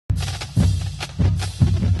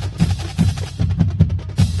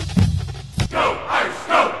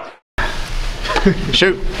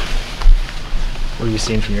Shoot. What have you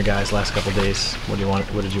seen from your guys last couple of days? What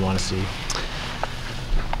did you want to see?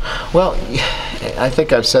 Well, I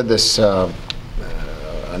think I've said this a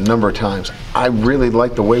number of times. I really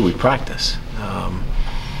like the way we practice.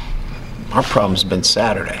 Our problem's been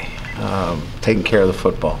Saturday, taking care of the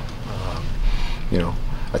football.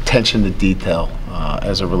 Attention to detail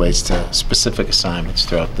as it relates to specific assignments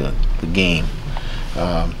throughout the game.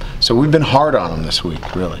 So we've been hard on them this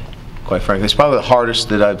week, really. Quite frankly, it's probably the hardest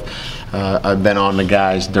that I've been on the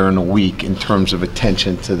guys during the week in terms of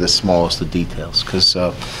attention to the smallest of details, because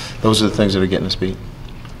those are the things that are getting us beat.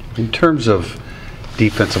 In terms of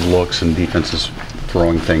defensive looks and defenses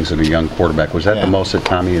throwing things at a young quarterback, was that the most that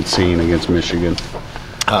Tommy had seen against Michigan?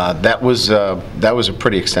 That was a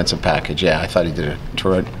pretty extensive package. Yeah, I thought he did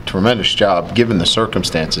a tremendous job given the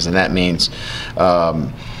circumstances, and that means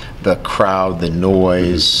the crowd, the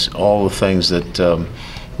noise, all the things that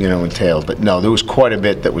entailed. But no, there was quite a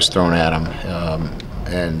bit that was thrown at him,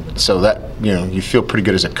 and so that you feel pretty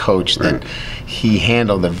good as a coach that he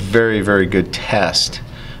handled a very, very good test.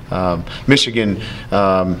 Michigan.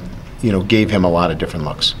 Gave him a lot of different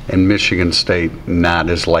looks. And Michigan State not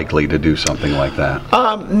as likely to do something like that?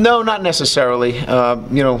 No, not necessarily.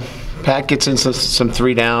 Pat gets into some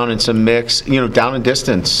 3 down and some mix. Down and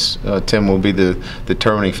distance, Tim, will be the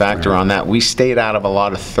determining factor on that. We stayed out of a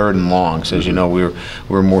lot of 3rd and longs. As you know, we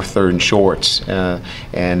were more 3rd and shorts,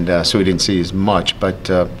 and so we didn't see as much. But,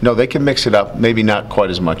 no, they can mix it up, maybe not quite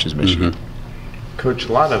as much as Michigan. Coach,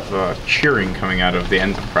 a lot of cheering coming out of the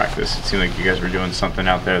end of practice. It seemed like you guys were doing something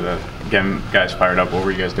out there that getting guys fired up. What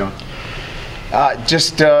were you guys doing?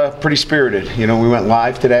 Just pretty spirited. We went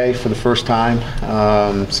live today for the first time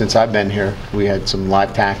since I've been here. We had some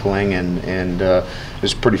live tackling, and it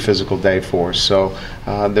was a pretty physical day for us. So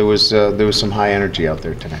there was some high energy out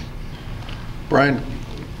there today. Brian,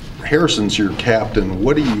 Harrison's your captain.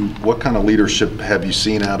 What kind of leadership have you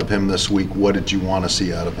seen out of him this week? What did you want to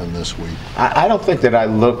see out of him this week? I don't think that I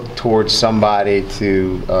look towards somebody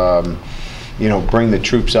to bring the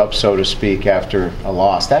troops up, so to speak, after a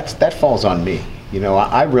loss. That falls on me.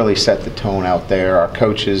 I really set the tone out there. Our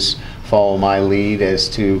coaches follow my lead as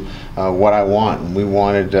to what I want, and we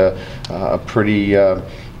wanted a pretty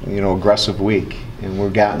aggressive week, and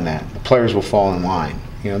we've gotten that. The players will fall in line.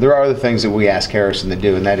 There are other things that we ask Harrison to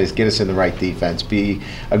do, and that is get us in the right defense, be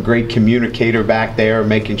a great communicator back there,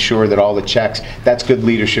 making sure that all the checks, that's good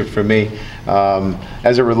leadership for me.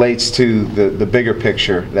 As it relates to the bigger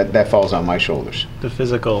picture, that falls on my shoulders. The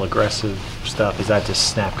physical, aggressive stuff, is that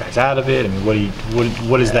just snap guys out of it? I mean,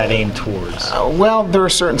 what is that aimed towards? Well, there are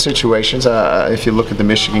certain situations. If you look at the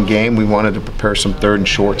Michigan game, we wanted to prepare some 3rd and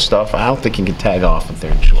short stuff. I don't think you can tag off in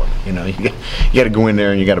 3rd and short. You got to go in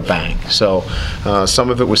there and you got to bang. So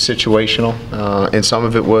some of it was situational, and some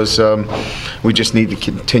of it was we just need to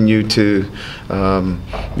continue to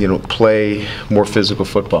play more physical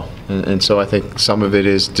football. And so I think some of it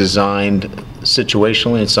is designed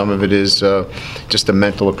situationally, and some of it is just a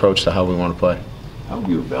mental approach to how we want to play. How have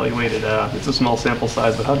you evaluated, it's a small sample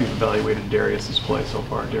size, but how have you evaluated Darius's play so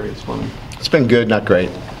far, Darius Fleming? It's been good, not great.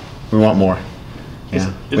 We want more.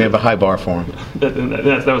 Yeah, we have a high bar for him.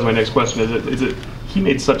 That was my next question. Is it he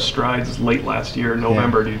made such strides late last year,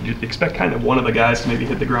 November. Yeah. Do you expect kind of one of the guys to maybe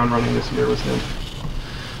hit the ground running this year with him?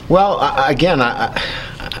 Well, again, I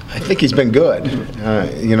think he's been good.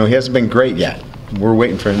 He hasn't been great yet. We're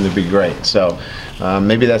waiting for him to be great. So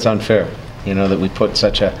maybe that's unfair, that we put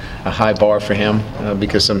such a high bar for him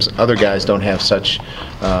because some other guys don't have such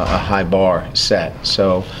a high bar set.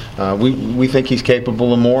 So we think he's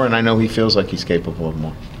capable of more, and I know he feels like he's capable of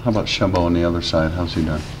more. How about Shumbo on the other side? How's he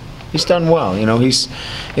done? He's done well. He's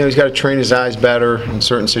got to train his eyes better in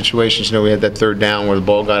certain situations. We had that 3rd down where the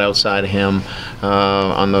ball got outside of him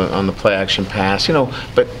on the play action pass.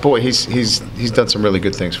 But boy, he's done some really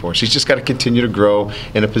good things for us. He's just got to continue to grow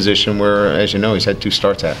in a position where, as you know, he's had 2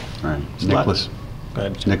 starts at. All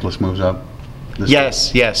right, Nicholas moves up.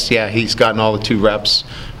 Yes, yeah. He's gotten all the 2 reps,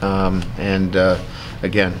 and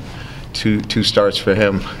again. Two starts for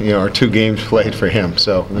him, or 2 games played for him,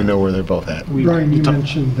 so we know where they're both at. Brian, you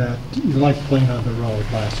mentioned that you liked playing on the road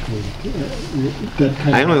last week.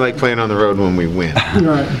 I only like playing on the road when we win.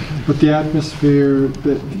 Right, but the atmosphere,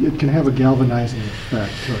 it can have a galvanizing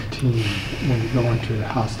effect to a team when you go into a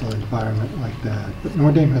hostile environment like that. But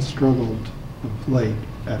Notre Dame has struggled of late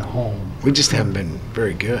at home. We just haven't been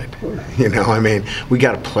very good. We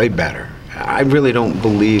got to play better. I really don't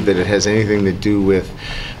believe that it has anything to do with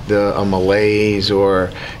a malaise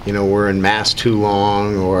or, we're in mass too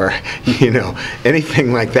long or,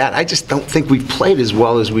 anything like that. I just don't think we've played as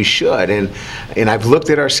well as we should. And I've looked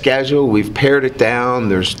at our schedule. We've pared it down.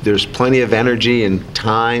 There's plenty of energy and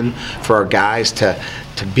time for our guys to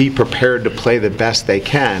be prepared to play the best they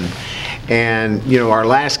can. And, our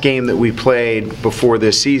last game that we played before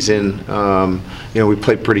this season, we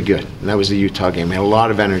played pretty good. And that was the Utah game. We had a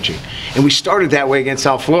lot of energy. And we started that way against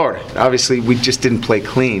South Florida. Obviously, we just didn't play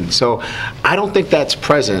clean. So I don't think that's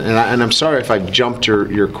present. And I'm sorry if I jumped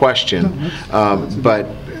your question. But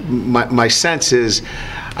my sense is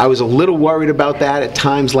I was a little worried about that at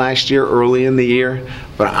times last year, early in the year.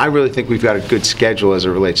 But I really think we've got a good schedule as it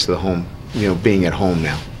relates to the home, being at home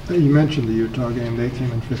now. You mentioned the Utah game. They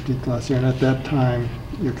came in 15th last year, and at that time,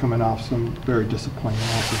 you're coming off some very disappointing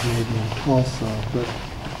losses, maybe in Tulsa, but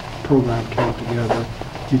the program came together.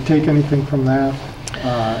 Do you take anything from that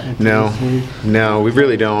into this week? No, we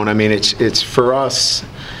really don't. I mean, it's for us,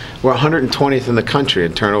 we're 120th in the country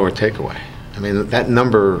in turnover takeaway. I mean, that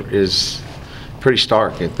number is pretty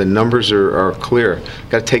stark. The numbers are clear.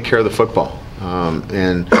 Got to take care of the football.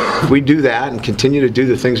 And if we do that and continue to do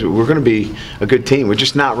the things, we're going to be a good team. We're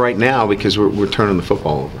just not right now because we're turning the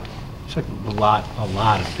football over. It's like a lot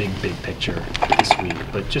of big picture this week,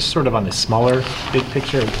 but just sort of on the smaller big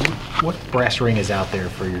picture, what brass ring is out there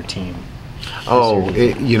for your team? Oh,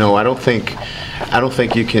 I don't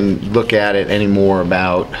think you can look at it anymore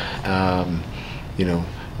about,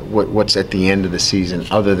 what's at the end of the season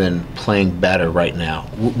other than playing better right now.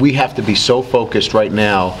 We have to be so focused right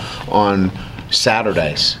now on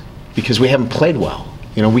Saturdays because we haven't played well.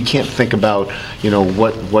 We can't think about,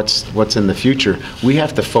 what's in the future. We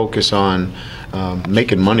have to focus on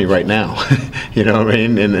making money right now. You know what I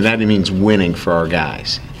mean? And that means winning for our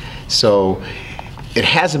guys. So it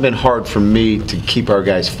hasn't been hard for me to keep our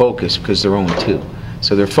guys focused because they're 0-2.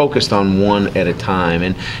 So they're focused on one at a time.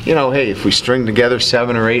 And, hey, if we string together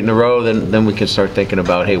 7 or 8 in a row, then we can start thinking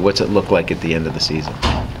about, hey, what's it look like at the end of the season?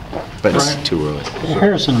 But it's too early.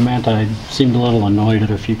 Harrison and Manti seemed a little annoyed at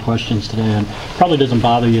a few questions today, and probably doesn't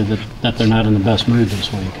bother you that they're not in the best mood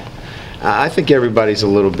this week. I think everybody's a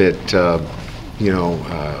little bit, I don't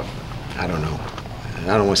know.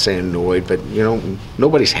 I don't want to say annoyed, but,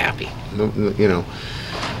 nobody's happy.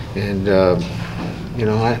 And,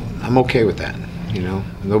 I'm okay with that.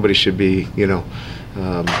 Nobody should be, in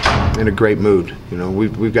a great mood.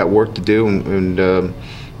 We've got work to do, and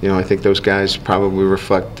I think those guys probably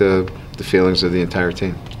reflect the feelings of the entire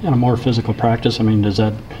team. And a more physical practice, I mean, does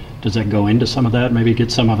that go into some of that? Maybe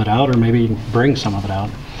get some of it out, or maybe bring some of it out?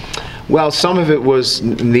 Well, some of it was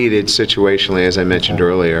needed situationally, as I mentioned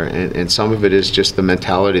earlier, and some of it is just the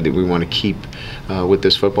mentality that we want to keep with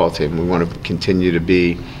this football team. We want to continue to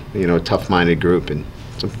be, a tough-minded group, and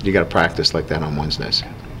you got to practice like that on Wednesdays.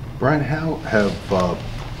 Brian, how have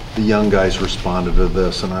the young guys responded to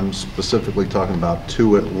this? And I'm specifically talking about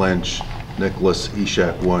Tuitt, Lynch, Nicholas,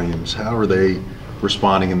 Ishak, Williams. How are they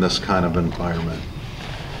responding in this kind of environment?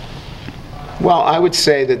 Well, I would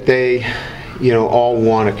say that they, all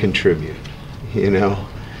want to contribute.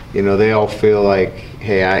 They all feel like,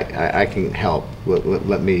 hey, I can help.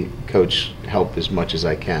 Let me, coach, help as much as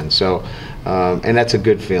I can. So, and that's a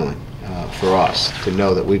good feeling for us to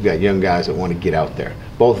know that we've got young guys that want to get out there.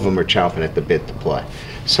 Both of them are chomping at the bit to play.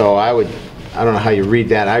 So I don't know how you read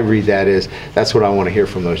that. I read that as that's what I want to hear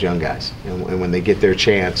from those young guys. And when they get their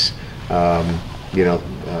chance,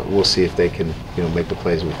 we'll see if they can, make the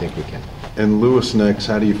plays we think we can. And Lewis Nix,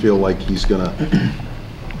 how do you feel like he's going to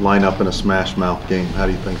line up in a smash mouth game? How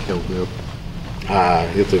do you think he'll do?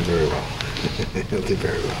 He'll do very well. He'll do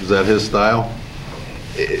very well. Is that his style?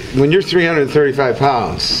 When you're 335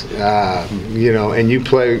 pounds, and you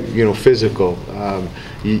play, physical,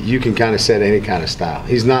 you can kind of set any kind of style.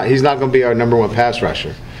 He's not going to be our #1 pass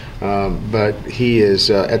rusher, but he is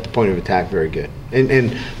at the point of attack very good.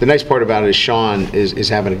 And the nice part about it is Sean is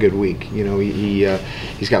having a good week.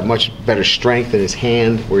 He's got much better strength in his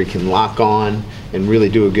hand where he can lock on and really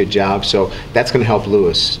do a good job. So that's going to help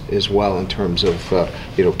Lewis as well in terms of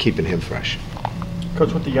keeping him fresh.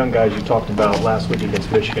 Coach, with the young guys you talked about last week against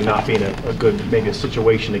Michigan not being a good, maybe a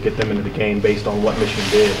situation to get them into the game based on what Michigan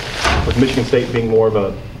did, with Michigan State being more of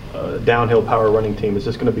a downhill power running team, is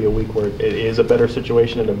this going to be a week where it is a better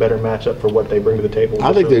situation and a better matchup for what they bring to the table?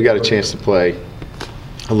 I think they've got a chance to play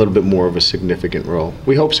a little bit more of a significant role.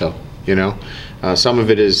 We hope so, Some of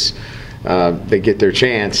it is they get their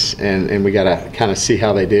chance, and we got to kind of see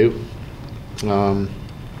how they do. But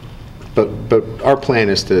our plan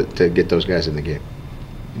is to get those guys in the game.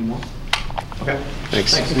 Okay.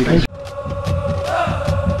 Thanks.